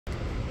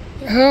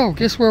Oh,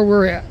 guess where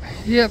we're at?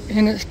 Yep,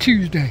 and it's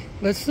Tuesday.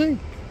 Let's see.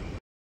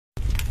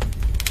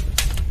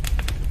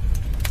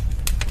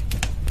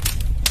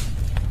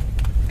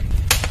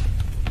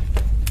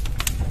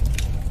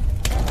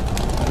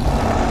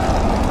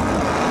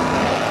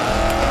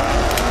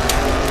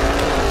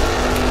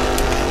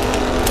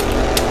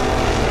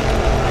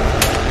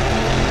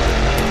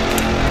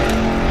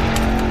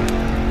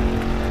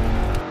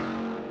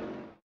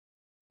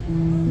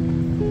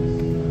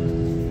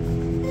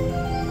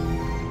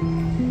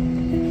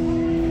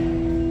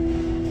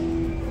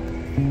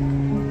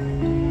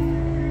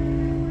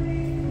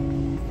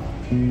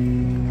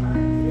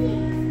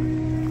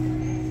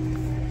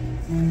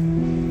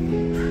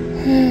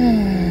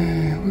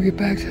 We'll get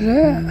back to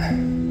that.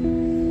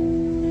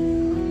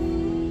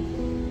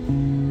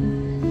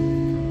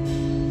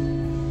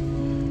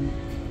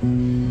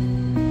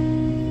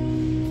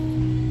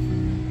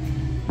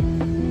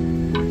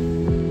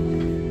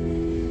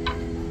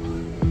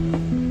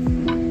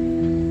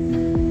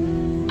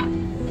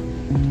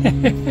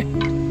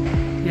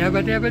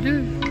 Yabba dabba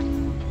doo.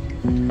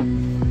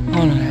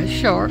 Oh no, that's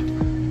sharp.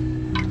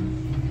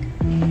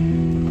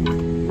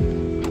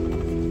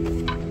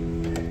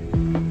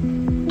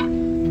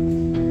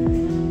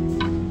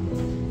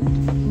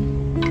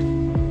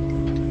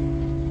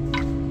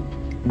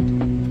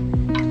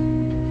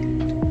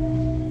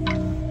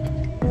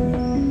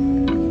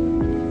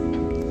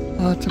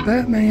 Lots of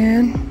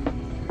Batman,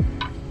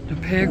 the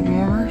peg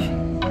warmers.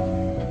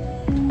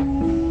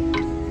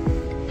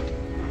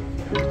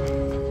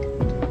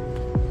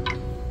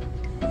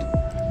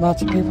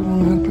 Lots of people don't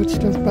know how to put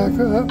stuff back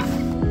up.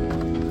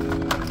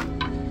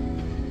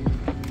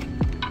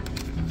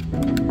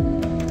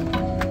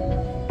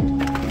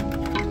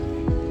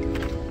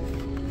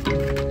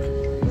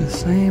 The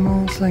same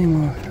old,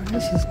 same old.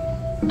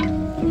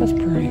 That's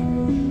pretty.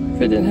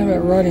 If it didn't have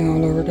that writing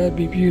all over it, that'd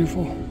be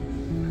beautiful.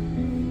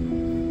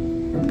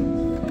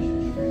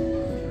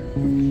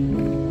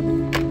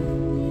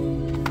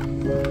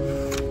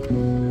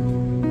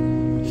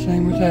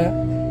 Same with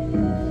that.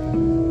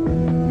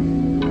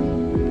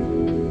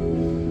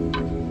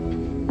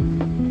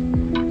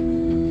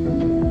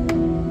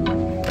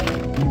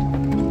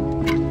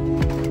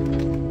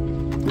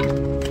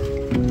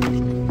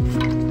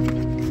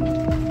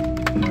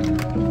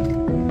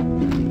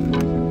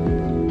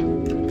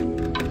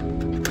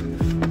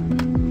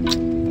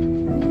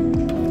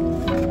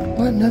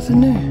 What? Nothing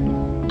new.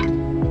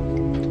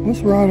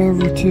 Let's ride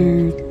over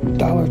to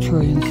Dollar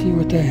Tree and see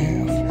what they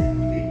have.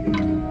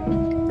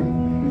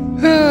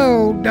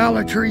 Oh,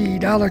 Dollar Tree,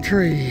 Dollar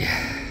Tree.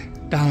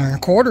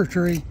 $1.25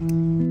 tree.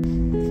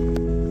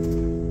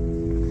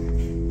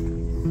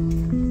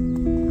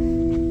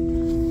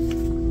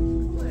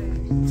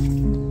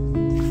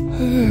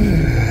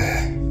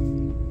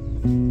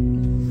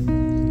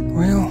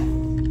 Well,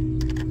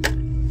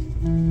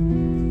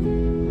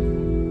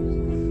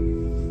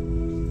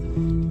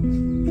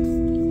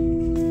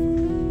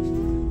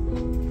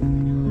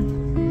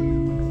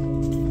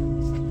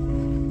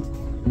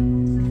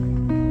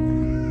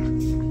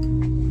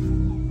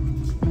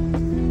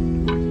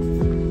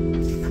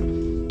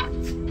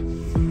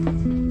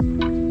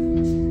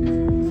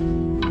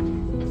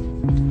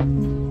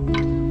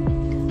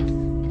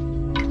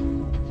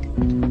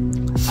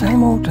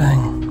 same old thing.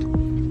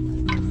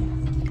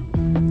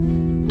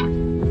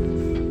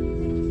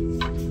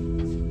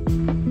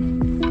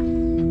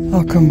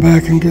 I'll come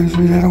back and go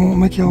through that. I won't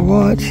make y'all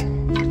watch.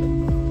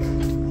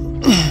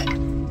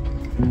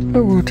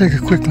 But we'll take a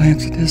quick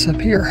glance at this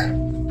up here.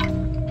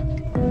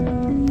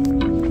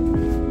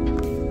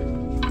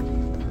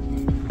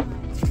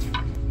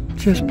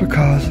 Just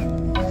because.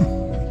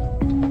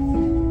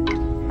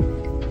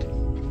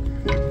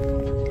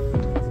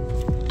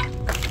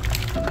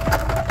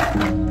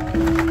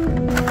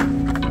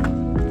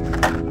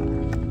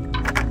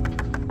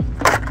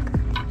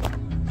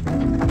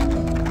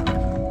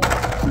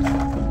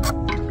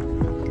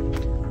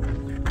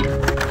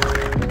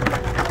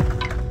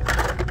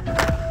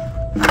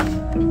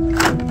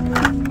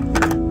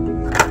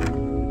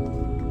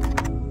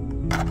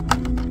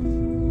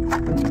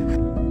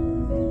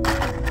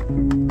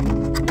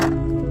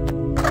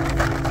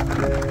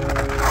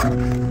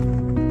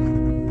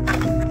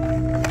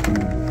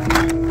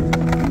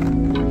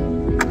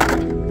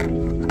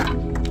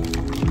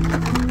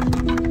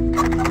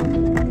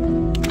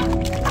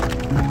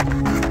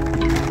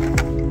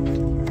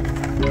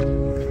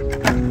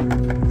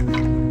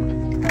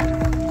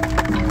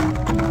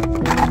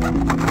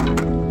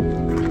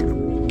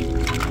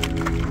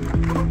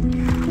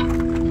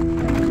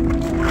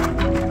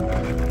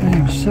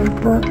 So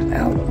burnt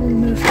out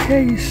on this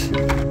case.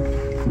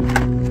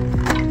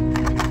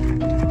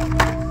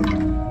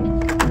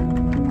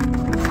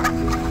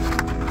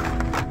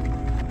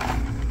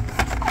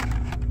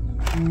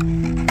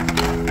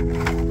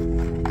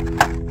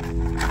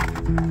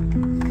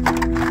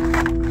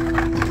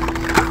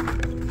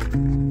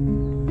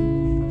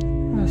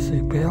 Let's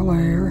see, Bel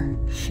Air,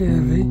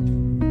 Chevy,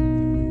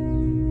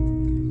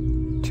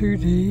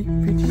 2D,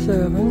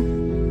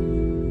 57.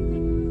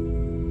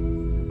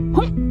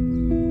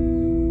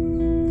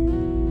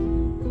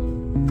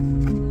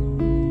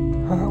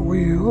 Hot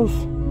Wheels.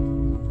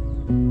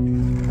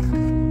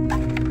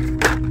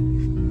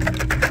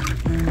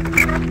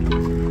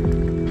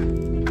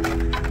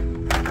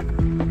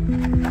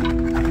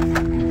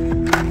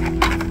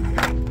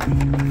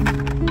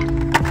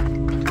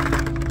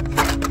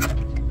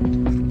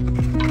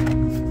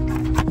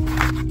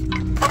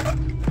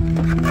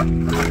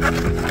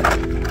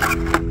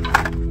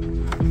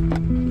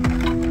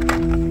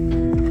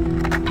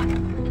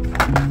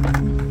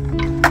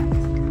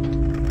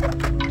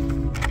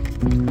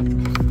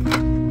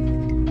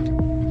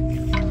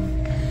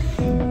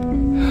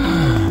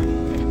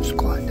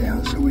 Squat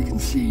down so we can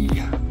see.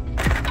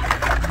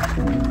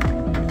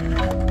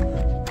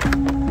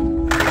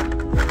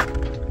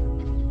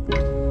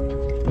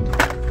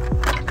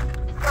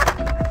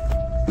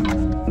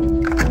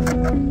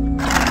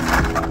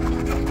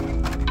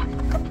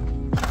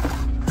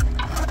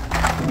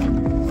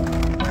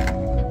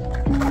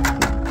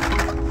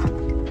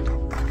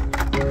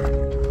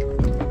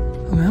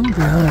 I'm gonna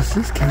be honest,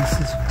 this case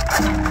is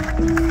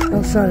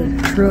outside of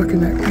the truck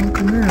and that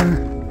Camaro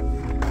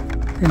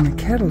and the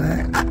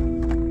Cadillac.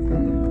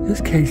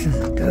 This case is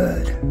a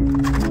dud.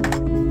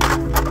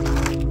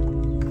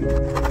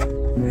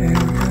 There we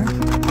go.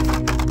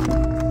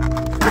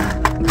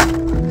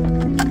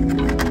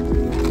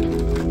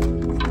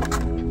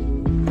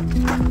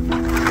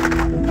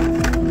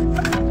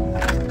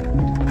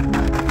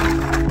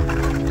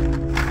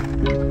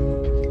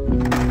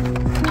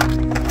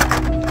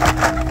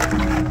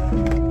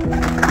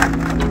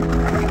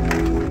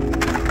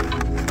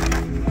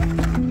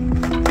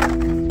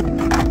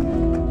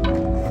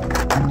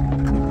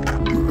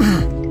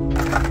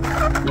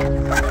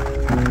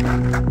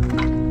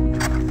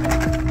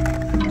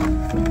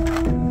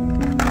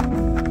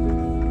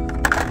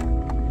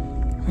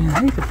 I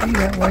hate to be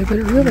that way, but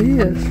it really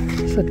is.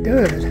 It's a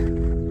dud.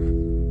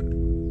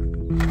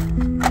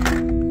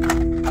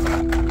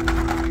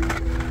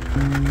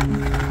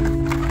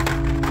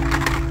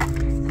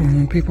 And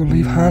when people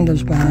leave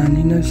Hondas behind,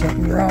 you know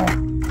something's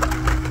wrong.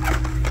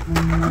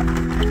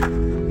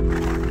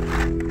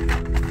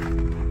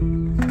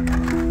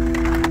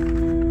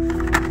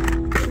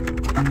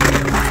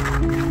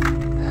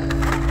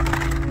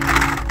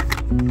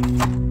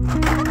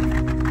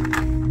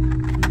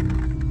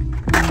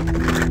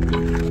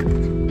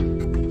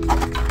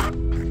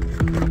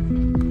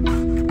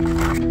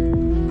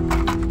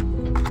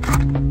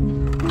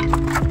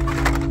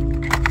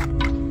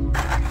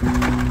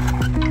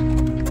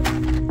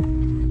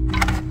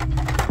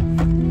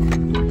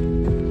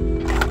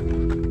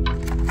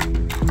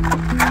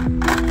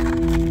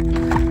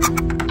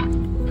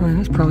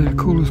 That's probably the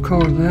coolest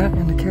car, that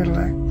and the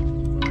Cadillac.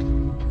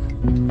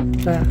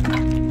 That.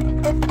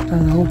 Out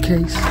of the whole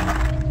case.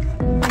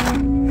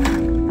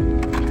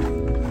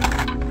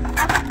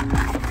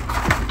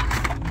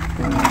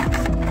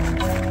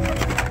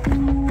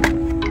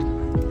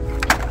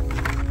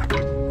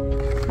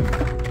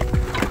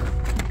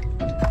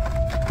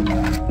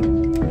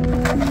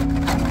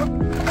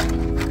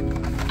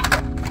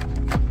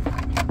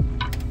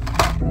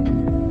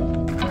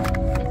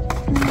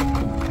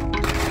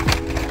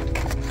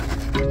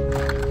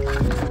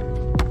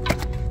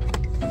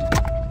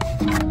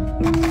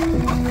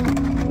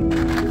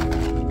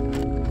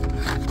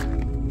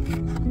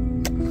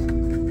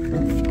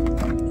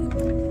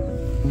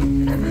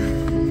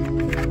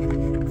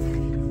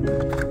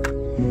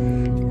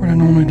 What I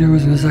normally do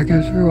is as I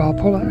go through, I'll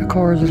pull out the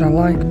cars that I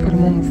like, put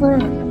them on the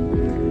front,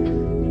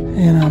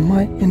 and I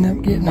might end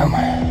up getting them.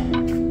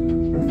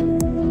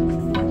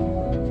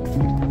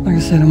 Like I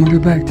said, I'm going to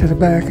go back to the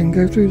back and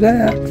go through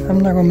that. I'm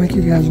not going to make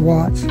you guys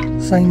watch.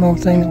 Same old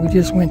thing that we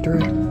just went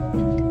through.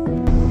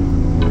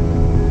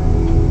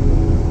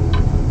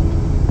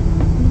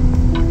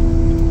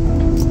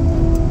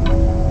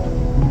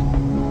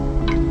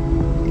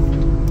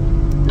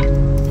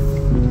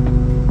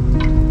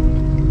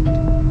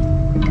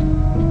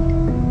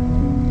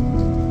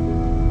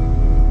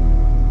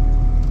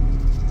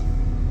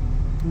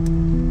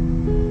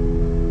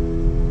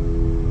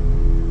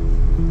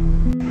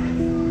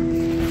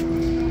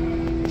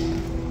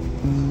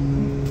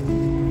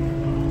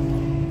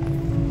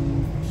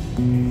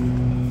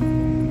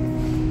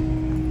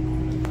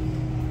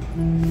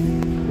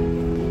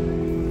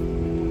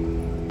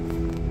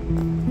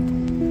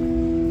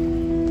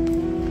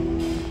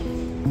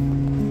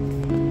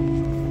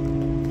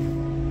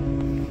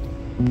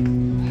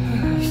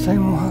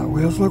 Same old Hot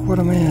Wheels, look what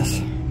a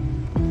mess.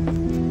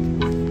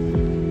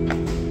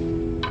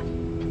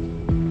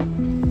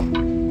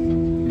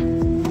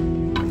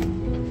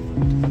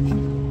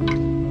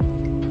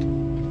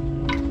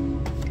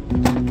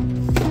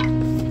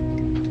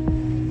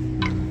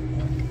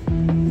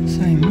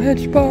 Same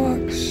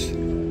Matchbox.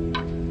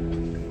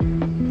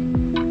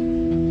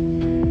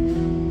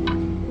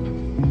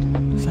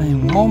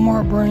 Same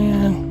Walmart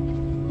brand.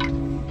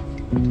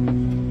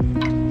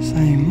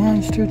 Same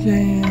Monster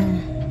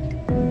Jam.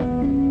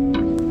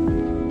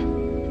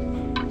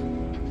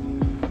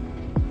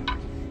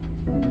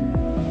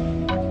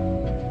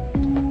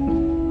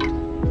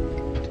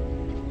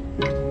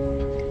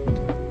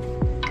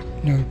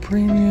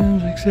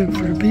 premiums except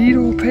for the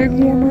Beetle peg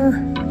warmer.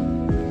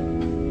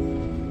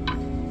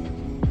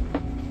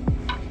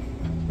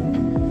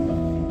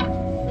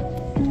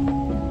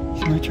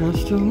 Somebody tried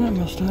stealing that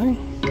Mustang.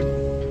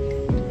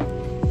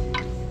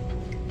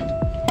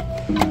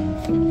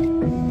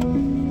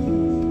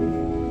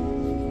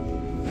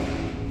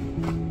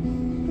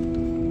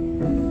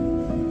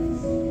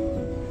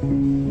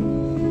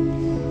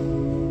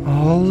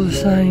 All the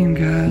same,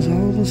 guys,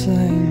 all the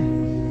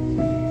same.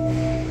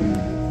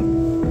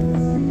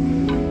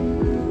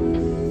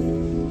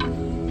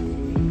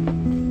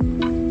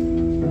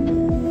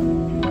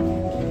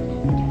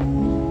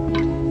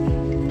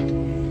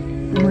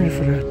 I'm ready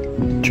for the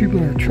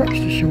tubular trucks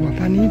to show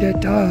up. I need that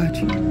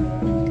Dodge.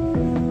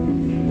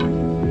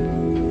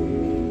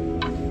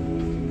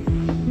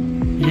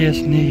 Yes,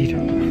 need.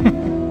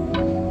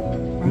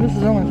 Well, this is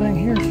the only thing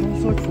here, so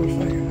let's look for a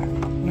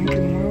second.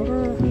 Lincoln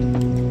Welder.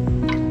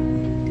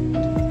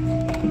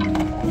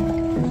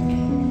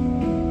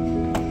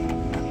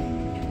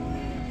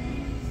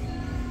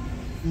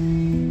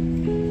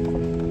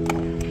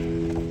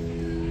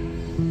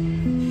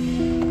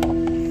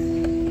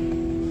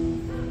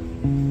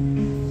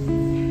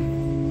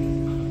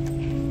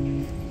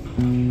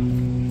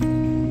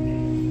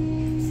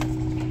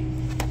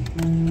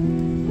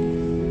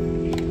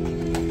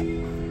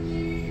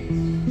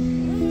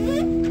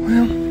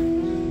 Well,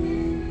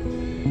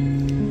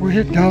 we'll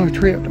hit Dollar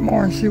Tree up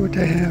tomorrow and see what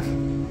they have.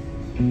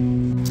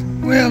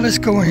 Well, let's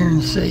go in here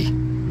and see.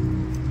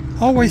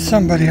 Always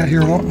somebody out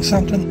here wanting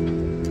something.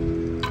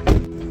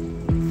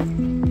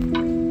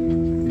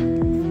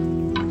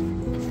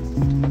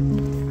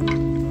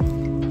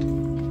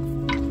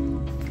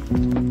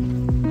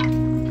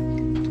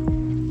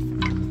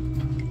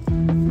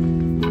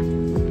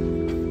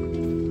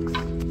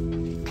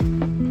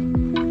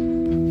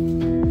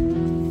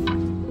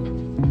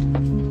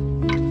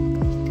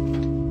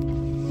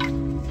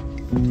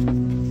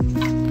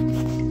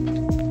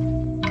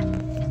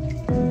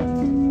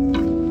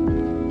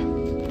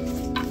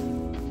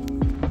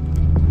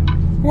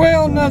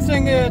 Well,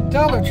 nothing at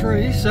Dollar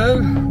Tree,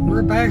 so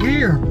we're back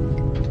here.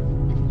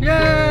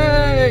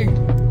 Yay!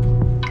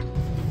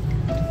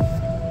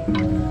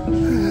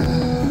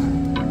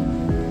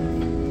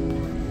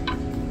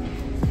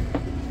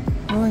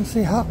 Well, I can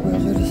see Hot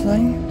Wheels are the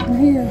same from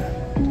here.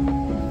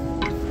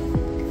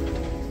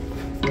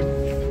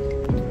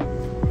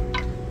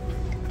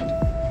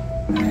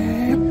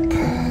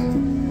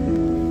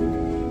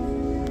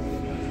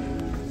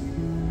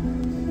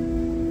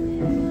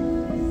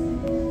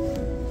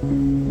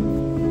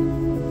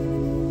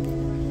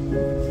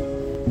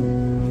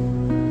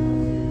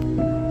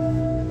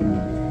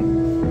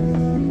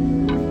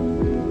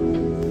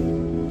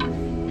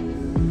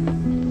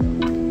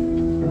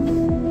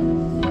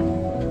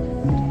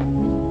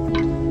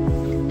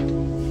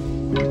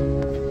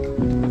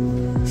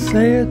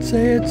 Sad,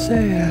 sad,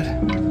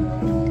 sad.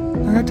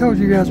 Like I told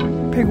you guys,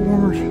 pig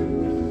warmers.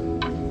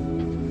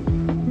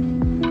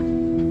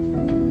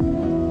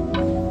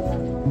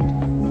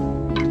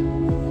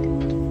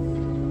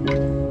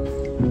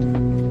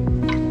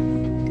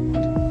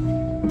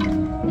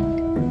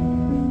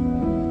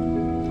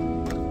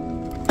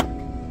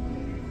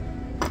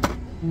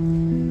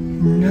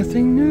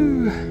 Nothing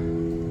new.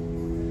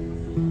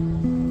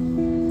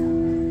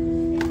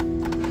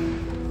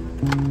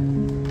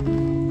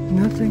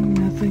 Nothing,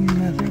 nothing,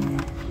 nothing.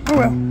 Oh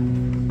well.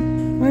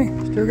 Hey,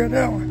 still got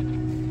that one.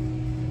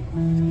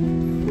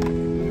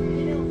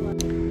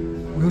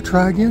 We'll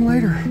try again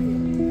later.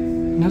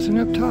 Nothing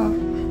up top.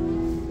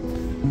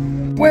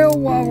 Well,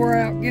 while we're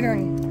out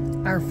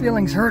getting our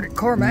feelings hurt at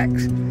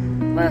CarMax,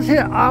 let's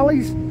hit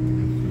Ollie's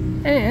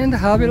and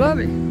Hobby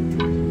Lobby.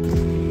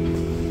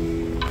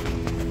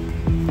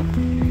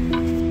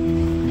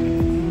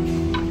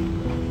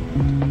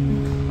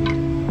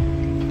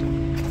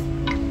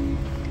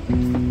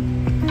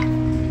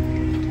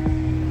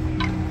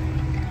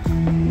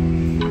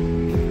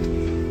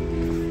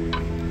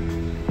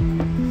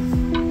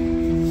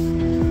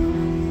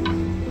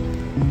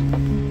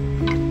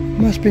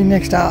 Must be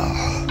next aisle.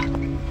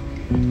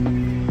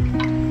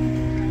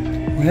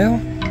 Well,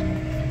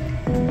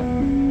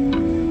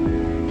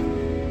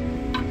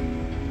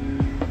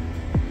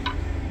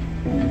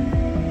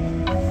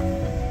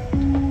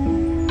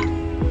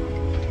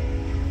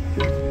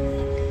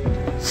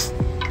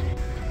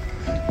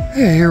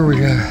 hey, here we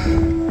go.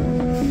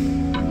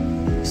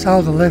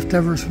 Saw the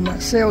leftovers from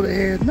that sale they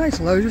had. Nice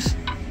Lotus.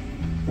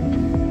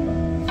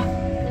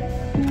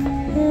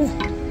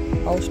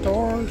 All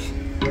Stars.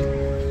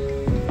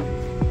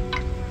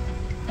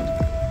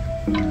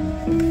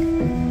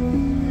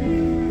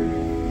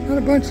 Not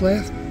a bunch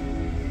left.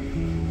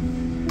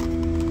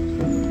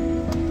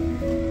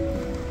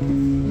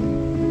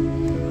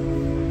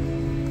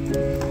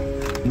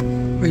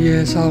 But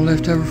yeah, it's all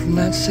left over from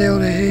that sale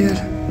they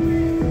had.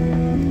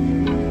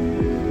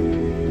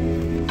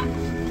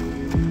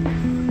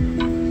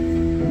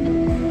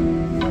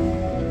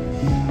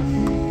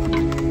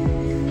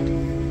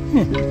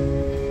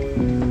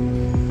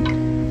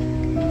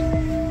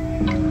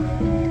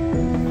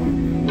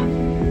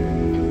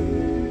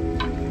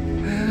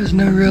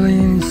 there's no really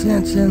any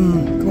sense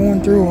in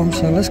going through them.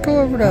 So let's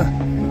go over to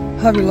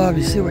Hobby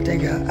Lobby, see what they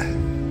got.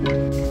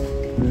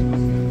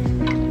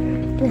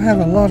 Don't have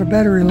a lot of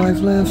battery life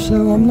left,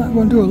 so I'm not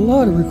going to do a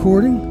lot of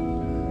recording.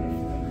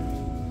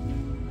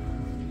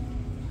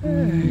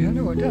 Hey, I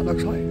know what that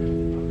looks like.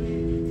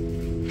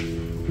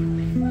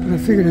 But I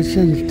figured I'd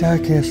show you the die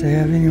cast they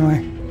have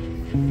anyway.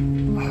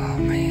 Oh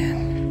man,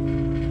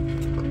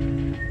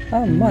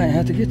 I might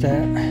have to get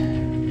that.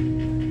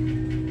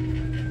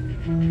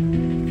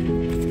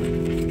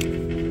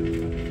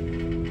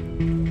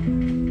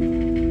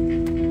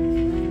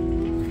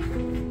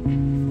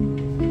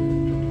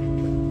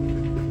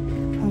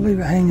 Leave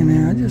it hanging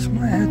there. I just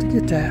might have to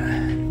get that.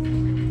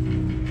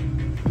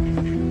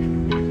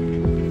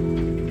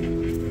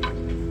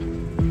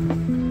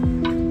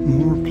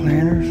 More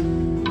planters.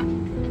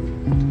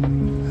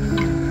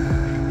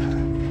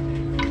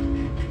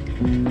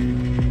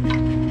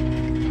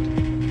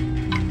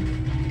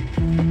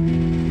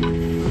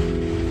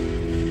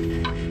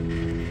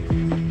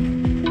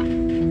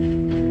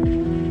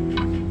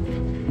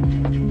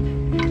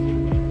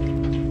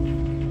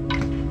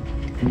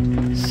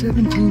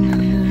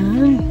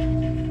 $17.99.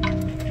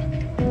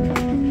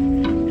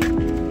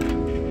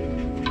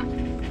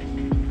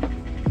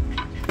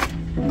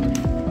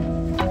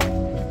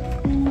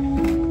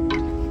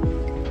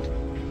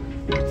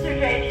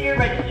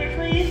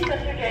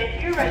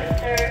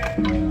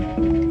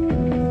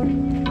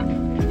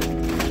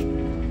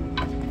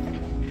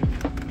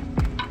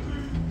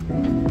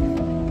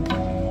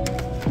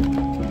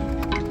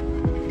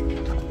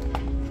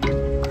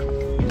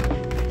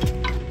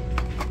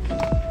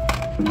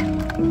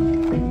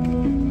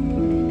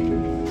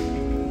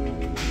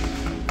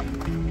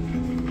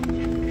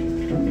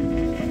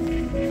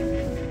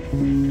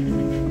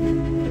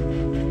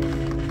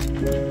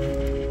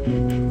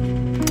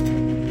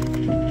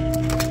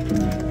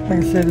 Like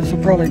I said, this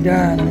will probably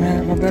die in a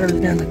minute. My battery's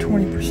down to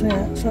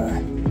 20%, so.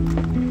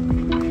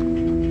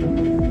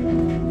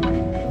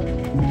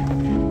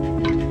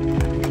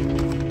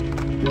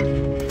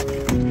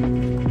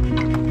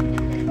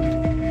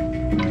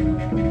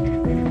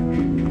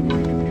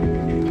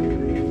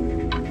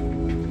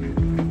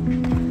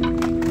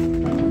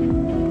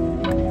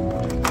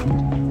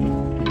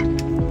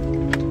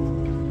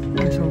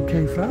 Nice old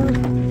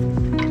K5.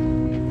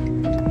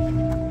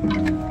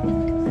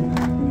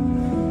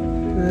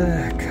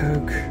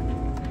 Coke.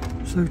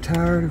 So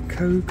tired of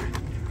Coke.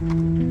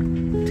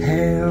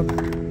 Tab.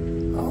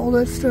 All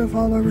that stuff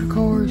all over the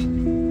cars.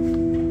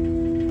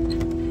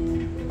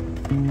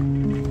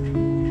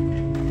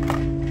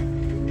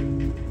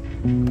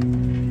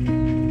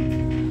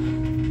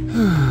 I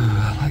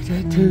like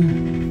that too.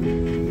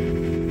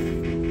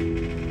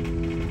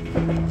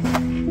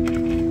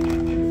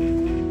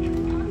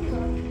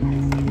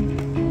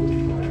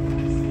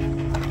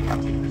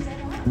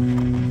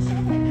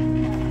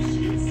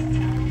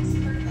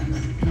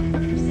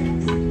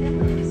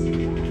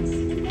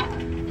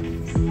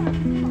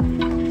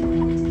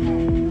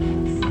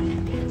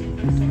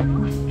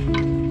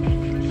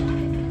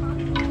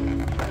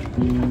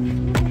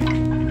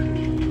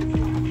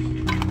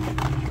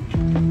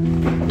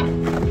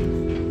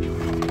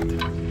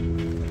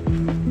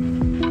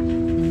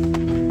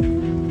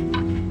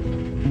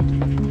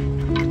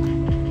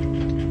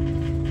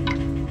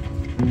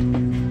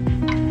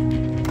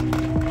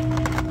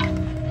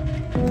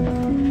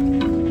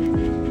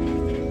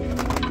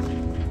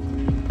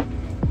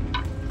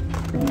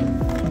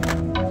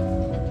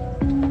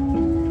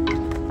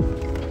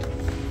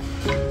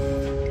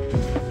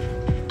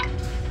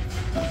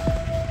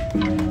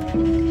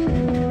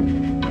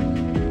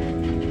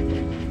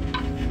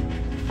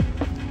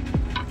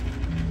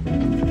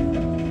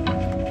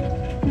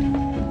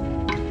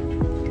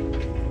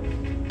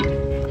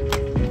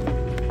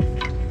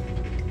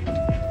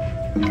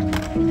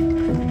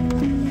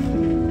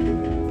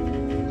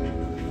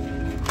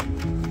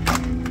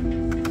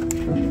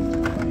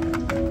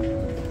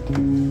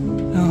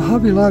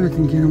 Hobby Lobby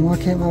can get them, why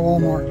can't my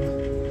Walmart?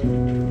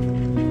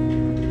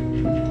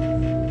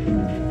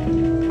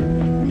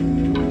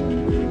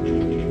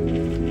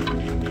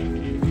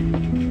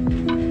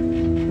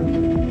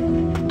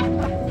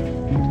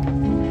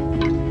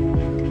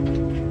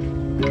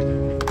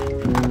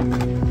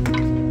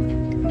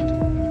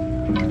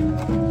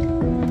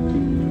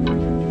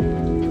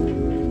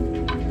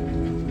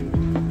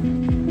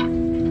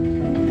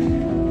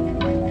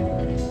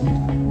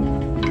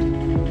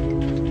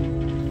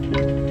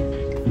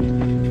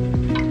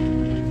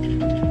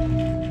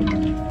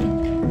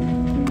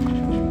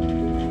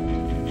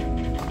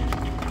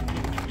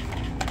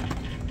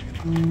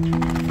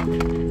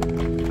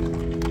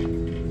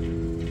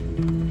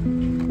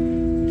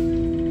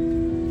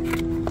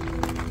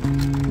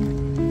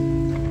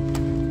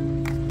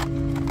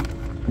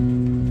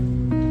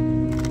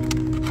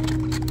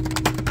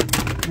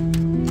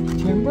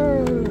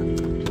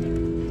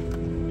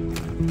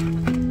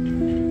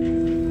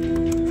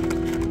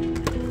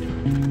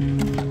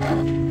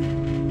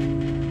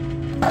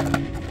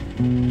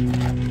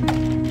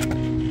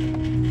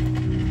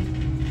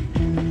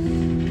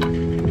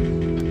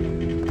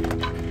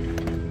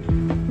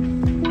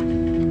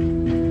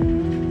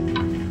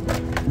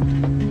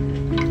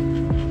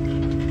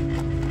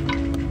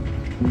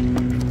 Look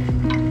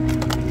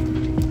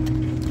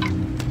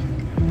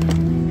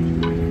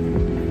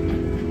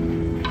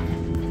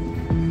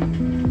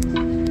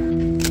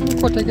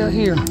what they got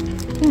here.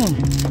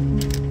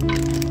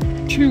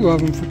 Two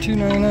of them for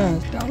 $2.99.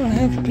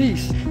 $1.50 a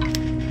piece.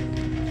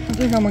 I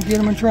think I'm gonna get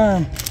them and try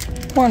them.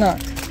 Why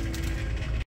not?